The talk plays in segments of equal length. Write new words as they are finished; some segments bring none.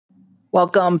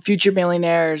Welcome, future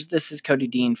millionaires. This is Cody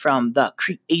Dean from the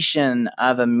Creation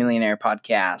of a Millionaire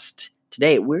podcast.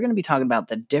 Today, we're going to be talking about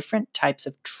the different types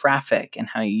of traffic and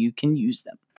how you can use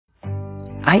them.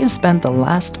 I have spent the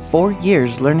last 4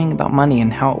 years learning about money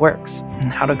and how it works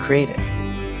and how to create it.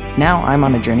 Now I'm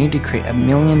on a journey to create $1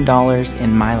 million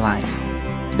in my life.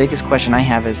 The biggest question I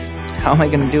have is, how am I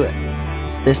going to do it?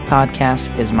 This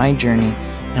podcast is my journey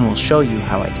and will show you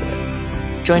how I do it.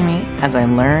 Join me as I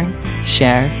learn,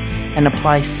 share, and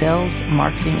apply sales,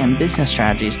 marketing, and business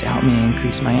strategies to help me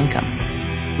increase my income.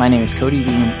 My name is Cody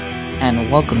Dean,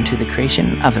 and welcome to the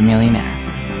Creation of a Millionaire.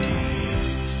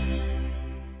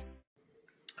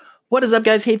 What is up,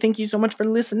 guys? Hey, thank you so much for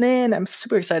listening. I'm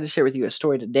super excited to share with you a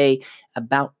story today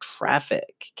about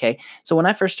traffic, okay? So when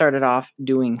I first started off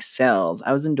doing sales,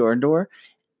 I was in door-to-door.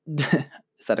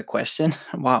 Is that a question?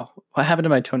 Wow, what happened to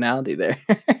my tonality there?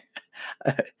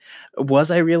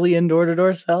 Was I really in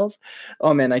door-to-door sales?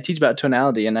 Oh man, I teach about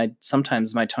tonality, and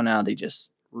sometimes my tonality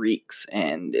just reeks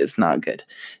and it's not good.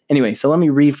 Anyway, so let me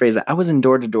rephrase that. I was in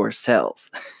door-to-door sales.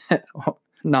 I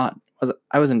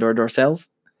was in door-to-door sales.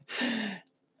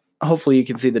 Hopefully you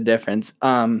can see the difference.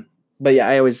 But yeah,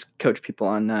 I always coach people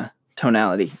on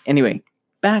tonality. Anyway,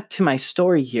 back to my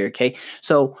story here, okay?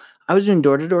 So I was doing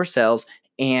door-to-door sales,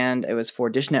 and it was for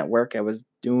Dish Network. I was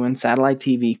doing satellite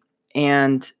TV,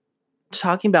 and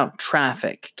talking about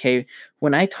traffic, okay?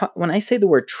 When I say the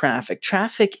word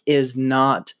traffic is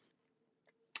not,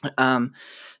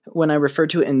 when I refer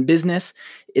to it in business,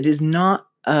 it is not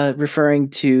referring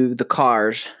to the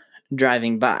cars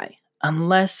driving by,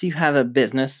 unless you have a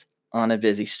business on a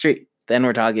busy street. Then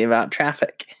we're talking about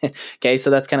traffic. Okay, so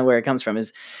that's kind of where it comes from.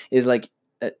 Is like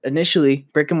initially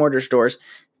brick and mortar stores.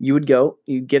 You would go,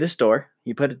 you get a store,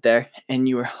 you put it there, and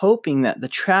you were hoping that the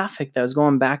traffic that was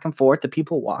going back and forth, the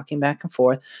people walking back and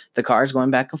forth, the cars going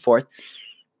back and forth,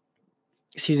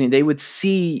 they would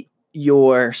see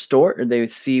your store, or they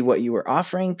would see what you were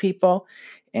offering people,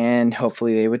 and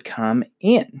hopefully they would come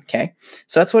in, okay?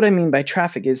 So that's what I mean by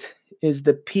traffic is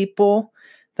the people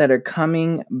that are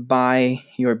coming by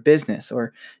your business,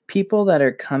 or people that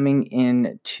are coming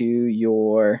into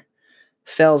your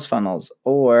sales funnels,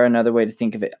 or another way to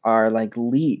think of it are like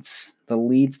leads, the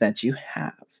leads that you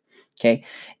have, okay?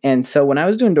 And so when I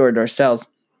was doing door-to-door sales,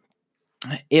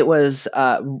 it was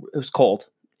cold.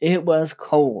 It was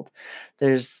cold.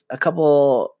 There's a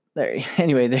couple there.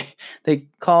 Anyway, they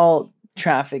call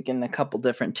traffic in a couple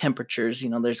different temperatures.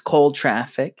 There's cold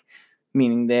traffic,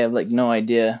 meaning they have like no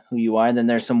idea who you are. Then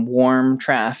there's some warm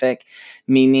traffic,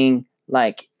 meaning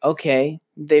like, okay,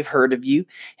 they've heard of you.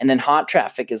 And then hot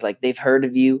traffic is like they've heard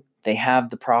of you. They have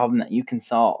the problem that you can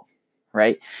solve,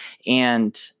 right?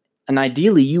 And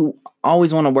ideally, you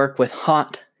always want to work with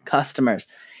hot customers.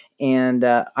 And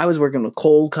I was working with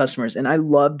cold customers, and I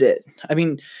loved it. I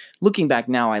mean, looking back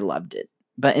now, I loved it.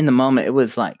 But in the moment, it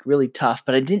was like really tough.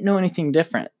 But I didn't know anything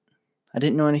different. I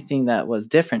didn't know anything that was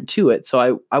different to it. So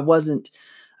I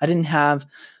didn't have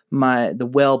the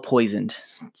well poisoned,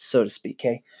 so to speak,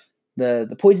 okay?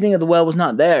 The poisoning of the well was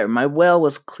not there. My well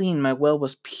was clean. My well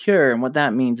was pure. And what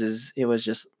that means is it was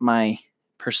just my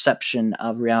perception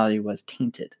of reality was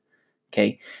tainted.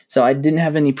 Okay. So I didn't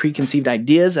have any preconceived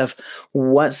ideas of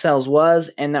what sales was.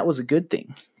 And that was a good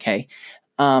thing. Okay.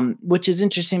 Which is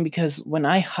interesting because when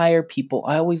I hire people,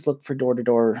 I always look for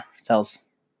door-to-door sales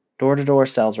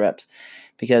reps,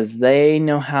 because they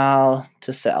know how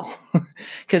to sell.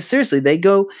 Because seriously,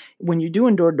 when you're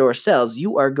doing door-to-door sales,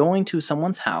 you are going to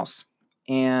someone's house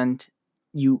and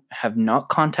you have not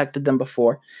contacted them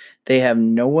before. They have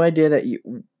no idea that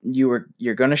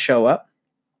you're going to show up,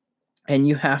 and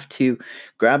you have to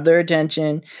grab their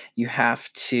attention. You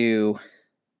have to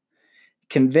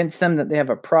convince them that they have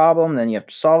a problem. Then you have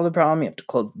to solve the problem. You have to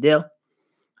close the deal.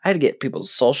 I had to get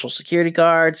people's social security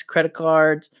cards, credit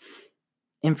cards,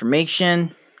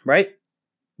 information, right?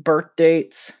 Birth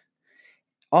dates,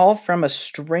 all from a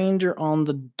stranger on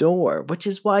the door, which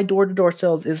is why door-to-door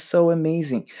sales is so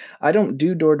amazing. I don't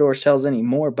do door-to-door sales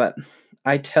anymore, but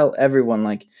I tell everyone,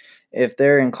 like, if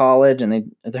they're in college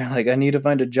and they're like, I need to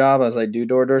find a job, I was like, do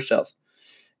door-to-door sales.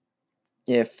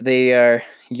 If they are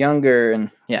younger,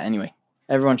 and yeah, anyway,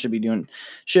 everyone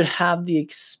should have the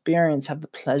experience, have the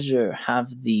pleasure,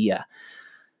 have the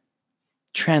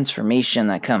transformation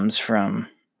that comes from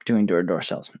doing door-to-door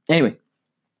sales. Anyway,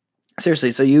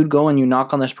 seriously, so you'd go and you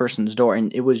knock on this person's door,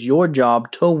 and it was your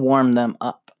job to warm them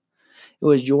up. It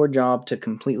was your job to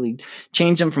completely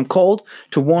change them from cold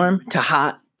to warm to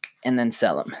hot, and then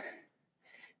sell them.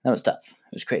 That was tough.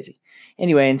 It was crazy.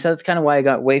 Anyway, and so that's kind of why I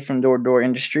got away from door-to-door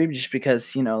industry, just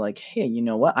because, like, hey, you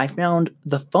know what? I found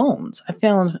the phones. I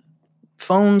found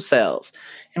phone sales.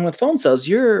 And with phone sales,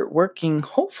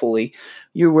 hopefully,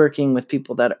 you're working with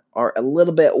people that are a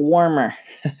little bit warmer,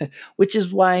 which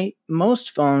is why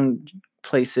most phone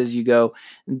places you go,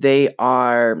 they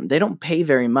don't pay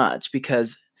very much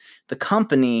because the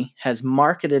company has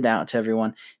marketed out to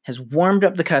everyone, has warmed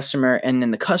up the customer, and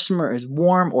then the customer is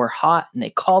warm or hot, and they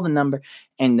call the number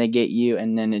and they get you,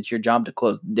 and then it's your job to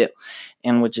close the deal.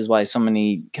 And which is why so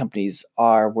many companies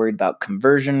are worried about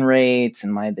conversion rates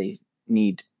and why they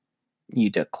need you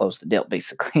to close the deal,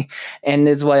 basically. And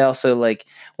it's why also, like,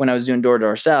 when I was doing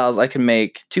door-to-door sales, I could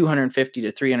make $250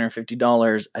 to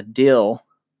 $350 a deal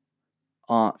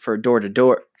for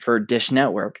door-to-door for Dish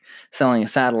Network selling a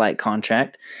satellite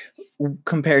contract,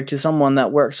 compared to someone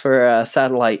that works for a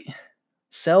satellite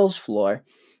sales floor.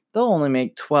 They'll only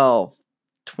make $12,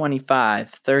 $25,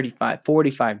 $35,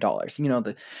 $45.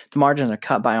 The margins are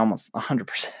cut by almost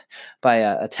 100%, by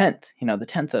a tenth, the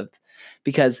tenth of,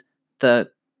 because the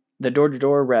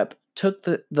door-to-door rep took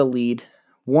the lead,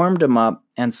 warmed them up,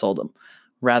 and sold them,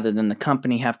 rather than the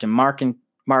company have to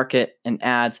market and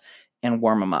ads and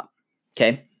warm them up.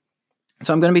 Okay.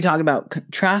 So I'm going to be talking about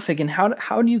traffic and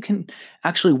how you can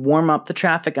actually warm up the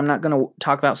traffic. I'm not going to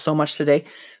talk about so much today,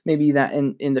 maybe that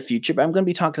in the future, but I'm going to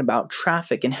be talking about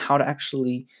traffic and how to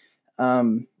actually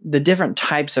the different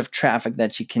types of traffic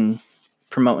that you can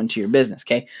promote into your business.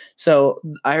 Okay. So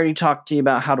I already talked to you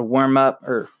about how to warm up,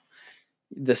 or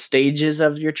the stages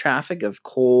of your traffic, of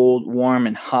cold, warm,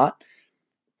 and hot.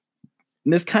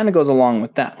 And this kind of goes along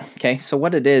with that. Okay. So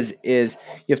what it is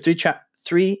you have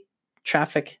three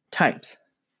traffic types: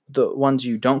 the ones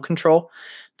you don't control,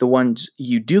 the ones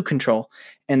you do control,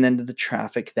 and then the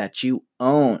traffic that you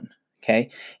own.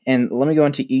 Okay. And let me go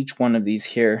into each one of these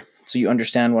here so you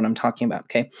understand what I'm talking about.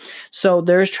 Okay. So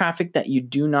there is traffic that you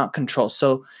do not control.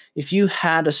 So if you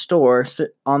had a store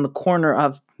sit on the corner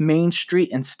of Main Street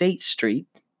and State Street,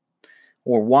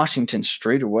 or Washington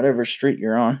Street, or whatever street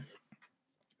you're on,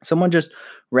 someone just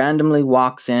randomly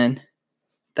walks in,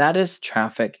 that is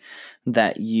traffic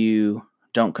that you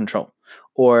don't control.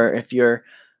 Or if your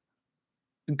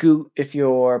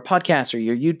podcast or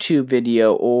your YouTube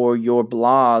video or your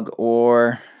blog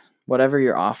or whatever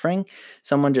you're offering,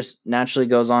 someone just naturally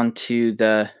goes on to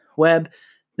the web,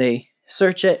 they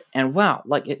search it, and wow,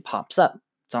 like, it pops up.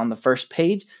 It's on the first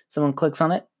page. Someone clicks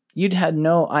on it. You'd had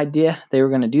no idea they were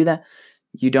going to do that.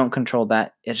 You don't control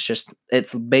that.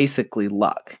 It's basically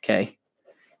luck. Okay.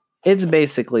 It's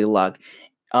basically luck.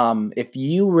 If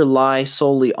you rely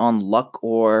solely on luck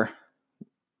or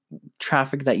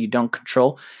traffic that you don't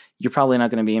control, you're probably not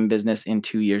going to be in business in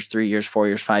 2 years, 3 years, 4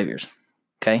 years, 5 years.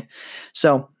 Okay.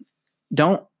 So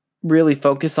don't really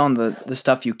focus on the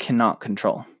stuff you cannot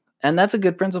control. And that's a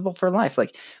good principle for life.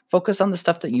 Like, focus on the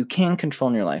stuff that you can control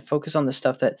in your life. Focus on the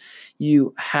stuff that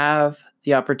you have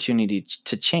the opportunity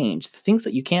to change. The things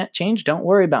that you can't change, don't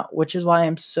worry about, which is why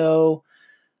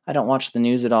I don't watch the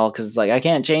news at all, because it's like, I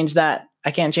can't change that. I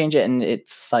can't change it. And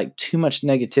it's like too much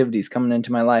negativity is coming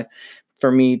into my life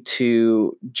for me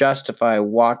to justify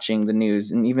watching the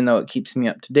news. And even though it keeps me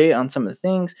up to date on some of the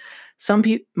things,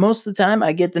 most of the time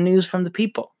I get the news from the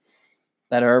people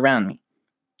that are around me.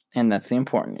 And that's the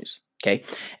important news. Okay.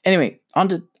 Anyway, on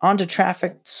to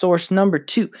traffic source number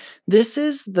 2. This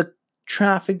is the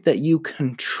traffic that you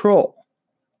control.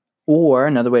 Or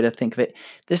another way to think of it,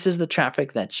 this is the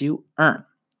traffic that you earn.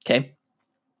 Okay.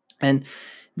 And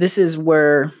this is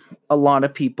where a lot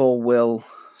of people will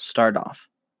start off.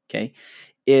 Okay.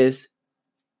 Is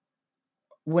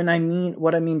what I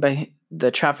mean by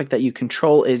the traffic that you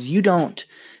control is you don't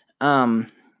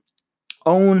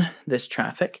own this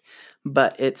traffic,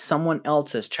 but it's someone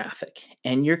else's traffic,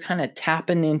 and you're kind of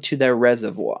tapping into their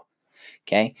reservoir.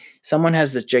 Okay. Someone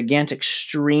has this gigantic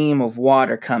stream of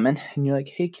water coming, and you're like,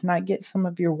 hey, can I get some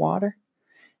of your water?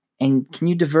 And can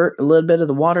you divert a little bit of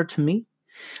the water to me?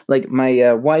 Like,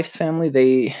 my wife's family,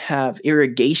 they have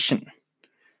irrigation.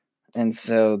 And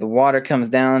so the water comes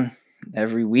down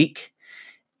every week,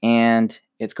 and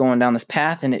it's going down this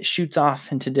path, and it shoots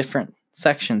off into different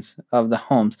sections of the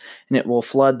homes, and it will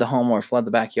flood the home or flood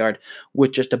the backyard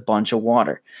with just a bunch of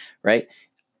water, right?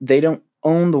 They don't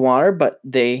own the water, but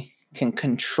they can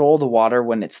control the water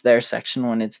when it's their section,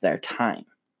 when it's their time.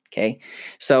 Okay.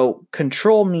 So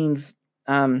control means,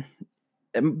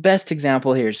 best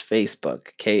example here is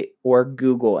Facebook, okay, or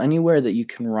Google, anywhere that you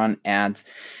can run ads.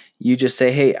 You just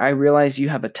say, hey, I realize you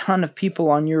have a ton of people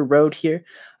on your road here,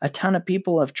 a ton of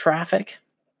people of traffic.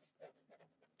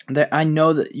 That I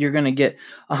know that you're going to get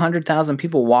 100,000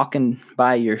 people walking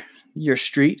by your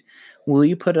street. Will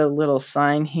you put a little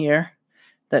sign here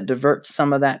that diverts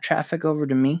some of that traffic over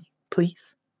to me,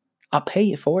 please? I'll pay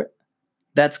you for it.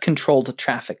 That's controlled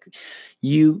traffic.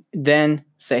 You then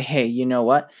say, hey, you know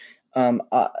what?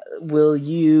 Will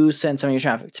you send some of your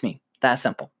traffic to me? That's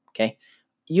simple. Okay.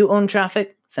 You own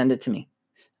traffic, send it to me.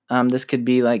 This could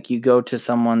be like you go to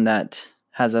someone that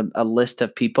has a list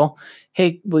of people.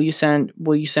 Hey, will you send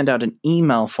out an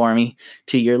email for me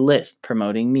to your list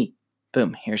promoting me?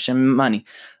 Boom, here's some money.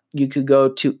 You could go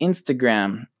to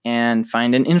Instagram and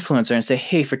find an influencer and say,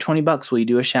 hey, for $20, will you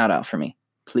do a shout out for me?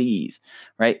 Please.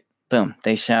 Right? Boom.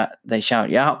 They shout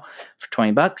you out for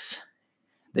 $20.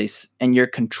 And you're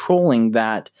controlling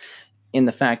that in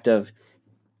the fact of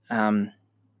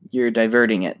you're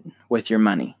diverting it with your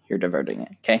money. You're diverting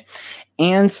it. Okay.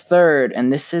 And third,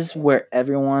 and this is where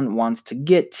everyone wants to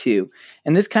get to,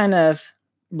 and this kind of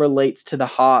relates to the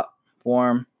hot,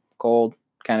 warm, cold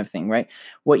kind of thing, right?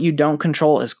 What you don't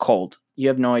control is cold. You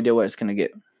have no idea what it's going to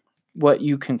get. What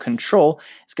you can control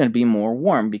is going to be more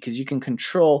warm, because you can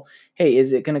control, hey,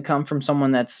 is it going to come from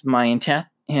someone that's my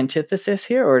antithesis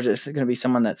here, or is it going to be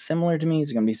someone that's similar to me?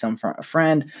 Is it going to be some from a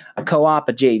friend, a co-op,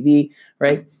 a JV,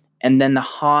 right? And then the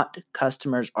hot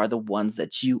customers are the ones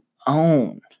that you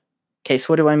own. Okay, so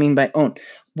what do I mean by own?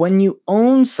 When you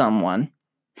own someone,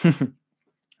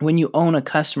 when you own a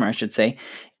customer, I should say,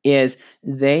 is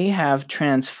they have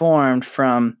transformed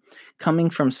from coming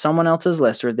from someone else's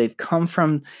list, or they've come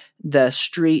from the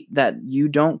street that you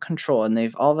don't control, and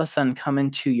they've all of a sudden come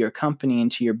into your company,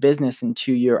 into your business,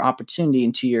 into your opportunity,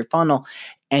 into your funnel,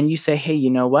 and you say, hey,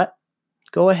 you know what?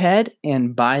 Go ahead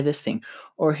and buy this thing.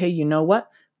 Or, hey, you know what?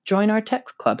 Join our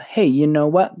text club. Hey, you know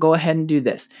what? Go ahead and do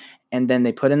this. And then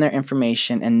they put in their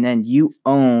information, and then you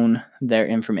own their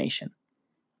information.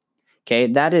 Okay,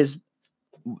 that is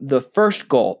the first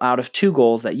goal out of 2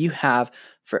 goals that you have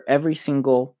for every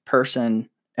single person,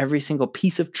 every single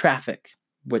piece of traffic,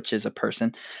 which is a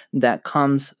person that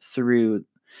comes through.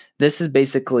 This is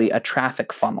basically a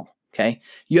traffic funnel. Okay.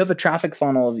 You have a traffic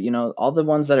funnel of, all the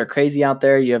ones that are crazy out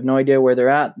there. You have no idea where they're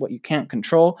at, what you can't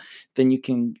control. Then you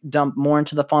can dump more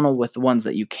into the funnel with the ones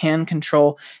that you can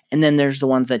control. And then there's the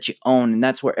ones that you own. And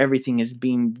that's where everything is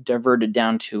being diverted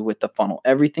down to with the funnel.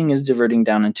 Everything is diverting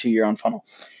down into your own funnel.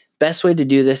 Best way to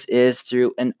do this is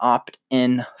through an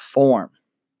opt-in form.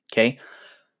 Okay.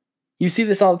 You see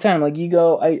this all the time. Like you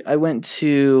go, I went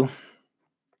to,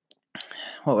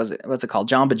 what was it? What's it called?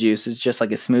 Jamba Juice is just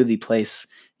like a smoothie place.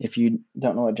 If you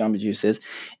don't know what Jamba Juice is.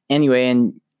 Anyway,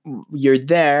 and you're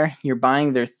there, you're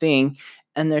buying their thing,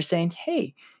 and they're saying,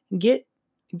 hey, get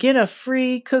a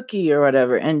free cookie or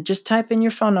whatever, and just type in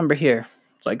your phone number here.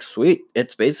 It's like, sweet,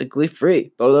 it's basically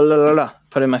free. Blah, blah, blah, blah.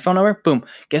 Put in my phone number, boom.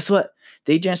 Guess what?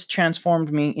 They just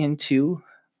transformed me into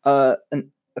a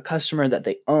customer that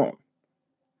they own,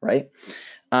 right?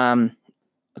 A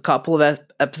couple of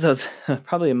episodes,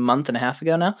 probably a month and a half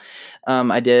ago now,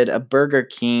 I did a Burger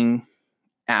King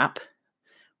app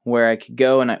where I could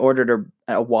go and I ordered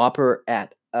a Whopper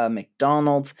at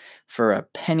McDonald's for a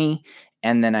penny.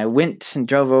 And then I went and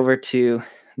drove over to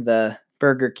the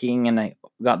Burger King and I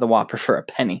got the Whopper for a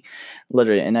penny,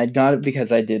 literally. And I got it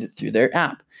because I did it through their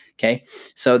app. Okay.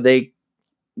 So they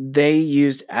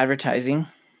used advertising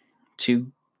to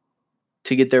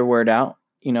get their word out.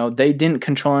 They didn't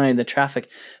control any of the traffic,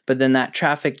 but then that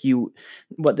traffic,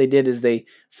 what they did is they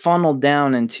funneled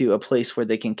down into a place where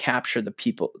they can capture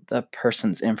the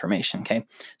person's information. Okay.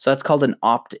 So that's called an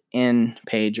opt-in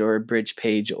page or a bridge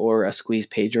page or a squeeze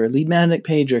page or a lead magnet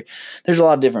page, or there's a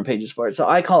lot of different pages for it. So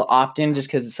I call it opt-in just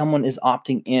because someone is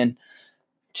opting in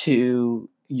to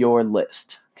your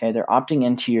list. Okay. They're opting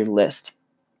into your list.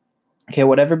 Okay,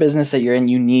 whatever business that you're in,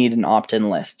 you need an opt-in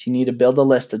list. You need to build a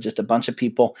list of just a bunch of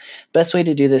people. Best way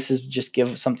to do this is just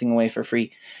give something away for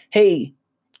free. Hey,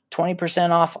 20%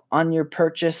 off on your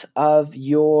purchase of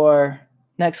your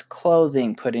next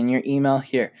clothing. Put in your email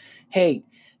here. Hey,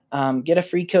 get a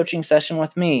free coaching session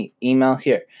with me. Email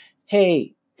here.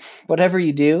 Hey, whatever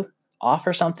you do,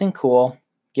 offer something cool.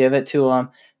 Give it to them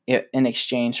in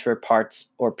exchange for parts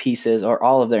or pieces or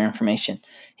all of their information.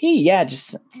 Hey, yeah,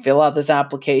 just fill out this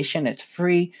application. It's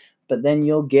free, but then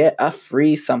you'll get a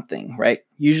free something, right?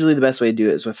 Usually the best way to do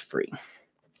it is with free.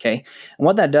 Okay. And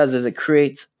what that does is it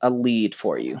creates a lead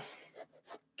for you.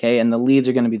 Okay. And the leads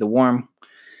are going to be the warm,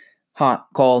 hot,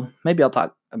 cold. Maybe I'll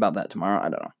talk about that tomorrow. I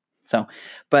don't know. So,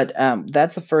 but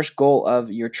that's the first goal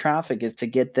of your traffic, is to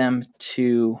get them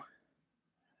to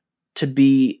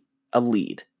be a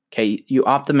lead. Okay, you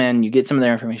opt them in, you get some of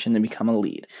their information, they become a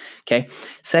lead. Okay,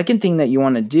 second thing that you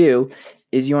want to do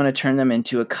is you want to turn them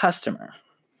into a customer.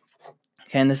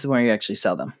 Okay, and this is where you actually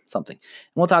sell them something.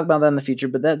 And we'll talk about that in the future,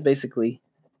 but that basically,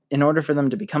 in order for them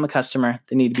to become a customer,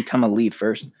 they need to become a lead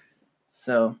first.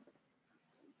 So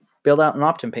build out an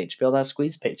opt-in page, build out a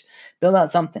squeeze page, build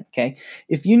out something, okay?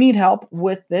 If you need help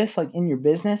with this, like in your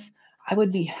business, I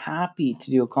would be happy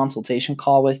to do a consultation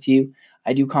call with you.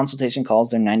 I do consultation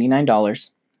calls. They're $99.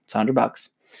 It's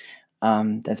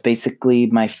 $100. That's basically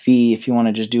my fee if you want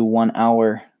to just do 1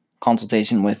 hour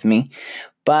consultation with me.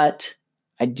 But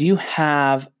I do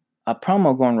have a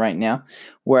promo going right now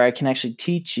where I can actually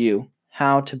teach you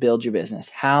how to build your business,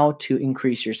 how to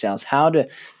increase your sales, how to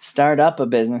start up a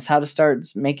business, how to start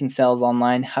making sales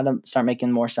online, how to start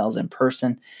making more sales in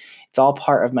person. It's all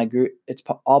part of my group. It's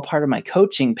all part of my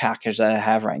coaching package that I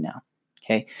have right now.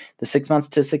 Okay. The 6 months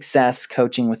to success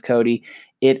coaching with Cody.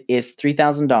 It is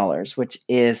 $3,000, which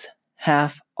is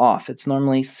half off. It's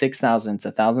normally $6,000. It's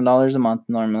 $1,000 a month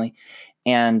normally.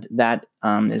 And that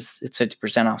it's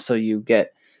 50% off. So you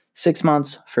get 6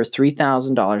 months for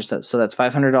 $3,000. So that's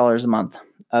 $500 a month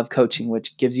of coaching,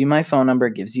 which gives you my phone number,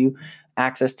 gives you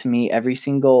access to me every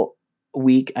single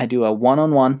week. I do a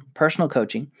one-on-one personal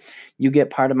coaching. You get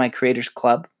part of my Creators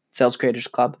Club, Sales Creators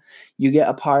Club. You get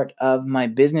a part of my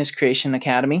Business Creation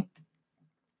Academy.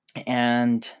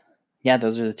 And yeah,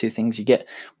 those are the two things you get,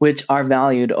 which are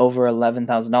valued over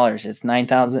 $11,000. It's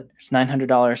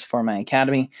 $900 for my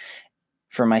academy,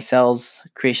 for my Sales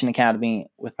Creation Academy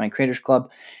with my Creators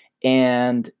Club,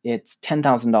 and it's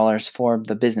 $10,000 for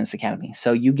the Business Academy.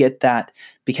 So you get that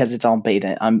because it's all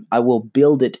beta. I will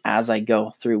build it as I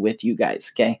go through with you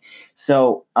guys. Okay,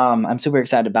 so I'm super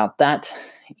excited about that,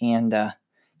 and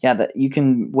that you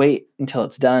can wait until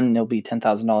it's done. It'll be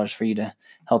 $10,000 for you to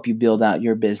help you build out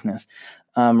your business.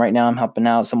 Right now, I'm helping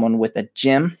out someone with a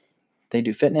gym. They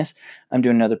do fitness. I'm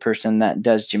doing another person that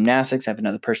does gymnastics. I have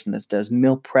another person that does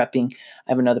meal prepping.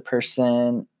 I have another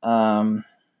person. What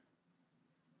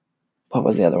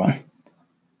was the other one?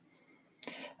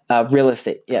 Real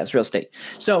estate. Yeah, it's real estate.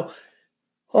 So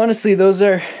honestly, those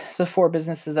are the 4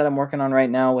 businesses that I'm working on right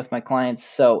now with my clients.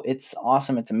 So it's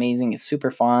awesome. It's amazing. It's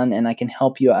super fun. And I can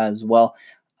help you as well.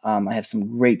 I have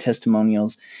some great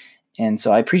testimonials. And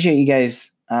so I appreciate you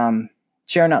guys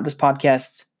sharing out this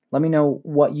podcast. Let me know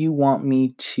what you want me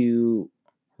to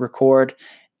record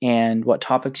and what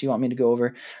topics you want me to go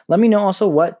over. Let me know also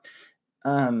what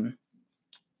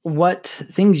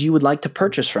things you would like to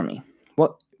purchase from me.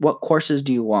 What courses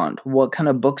do you want? What kind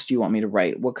of books do you want me to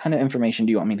write? What kind of information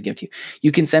do you want me to give to you?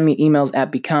 You can send me emails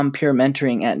at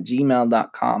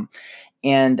becomepurementoring@gmail.com.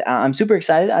 And I'm super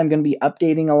excited. I'm going to be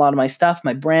updating a lot of my stuff,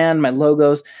 my brand, my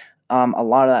logos, a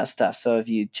lot of that stuff. So if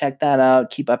you check that out,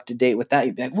 keep up to date with that,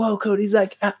 you'd be like, whoa, Cody's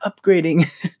like upgrading.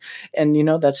 And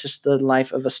that's just the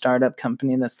life of a startup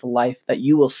company. That's the life that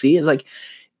you will see. Is like,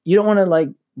 you don't want to like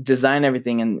design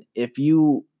everything. And if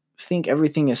you think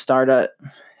everything is startup,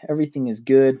 everything is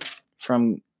good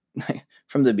from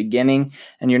the beginning,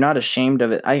 and you're not ashamed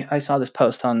of it. I saw this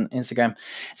post on Instagram.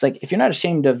 It's like, if you're not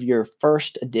ashamed of your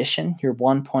first edition, your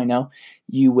 1.0,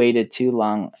 you waited too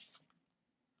long.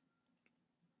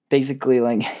 Basically,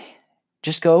 like,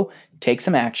 just go take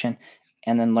some action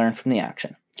and then learn from the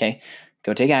action. Okay.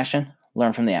 Go take action,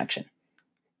 learn from the action.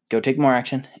 Go take more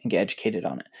action and get educated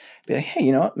on it. Be like, hey,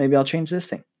 you know what? Maybe I'll change this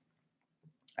thing.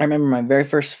 I remember my very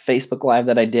first Facebook Live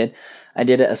that I did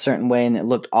it a certain way, and it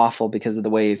looked awful because of the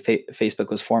way Facebook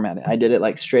was formatted. I did it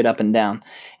like straight up and down,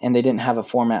 and they didn't have a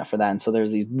format for that. And so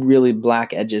there's these really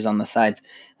black edges on the sides. And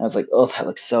I was like, oh, that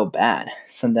looks so bad.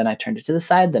 So then I turned it to the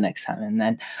side the next time, and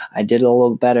then I did it a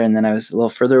little better, and then I was a little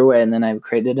further away, and then I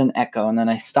created an echo, and then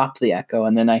I stopped the echo,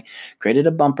 and then I created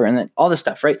a bumper, and then all this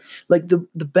stuff, right? Like the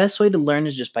best way to learn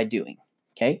is just by doing,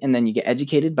 okay? And then you get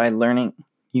educated by learning.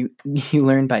 You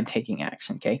learn by taking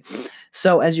action, okay?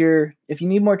 So if you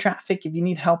need more traffic, if you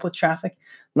need help with traffic,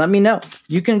 let me know.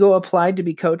 You can go apply to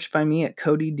be coached by me at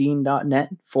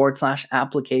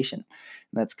codydean.net/application.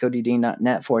 That's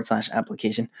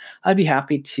codydean.net/application. I'd be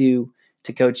happy to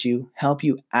coach you, help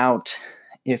you out.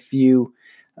 If you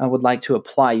would like to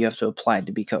apply, you have to apply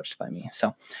to be coached by me.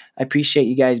 So I appreciate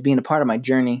you guys being a part of my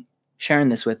journey, sharing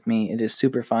this with me. It is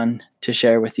super fun to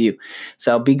share with you.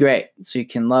 So be great so you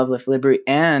can love, live, liberty,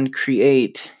 and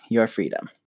create your freedom.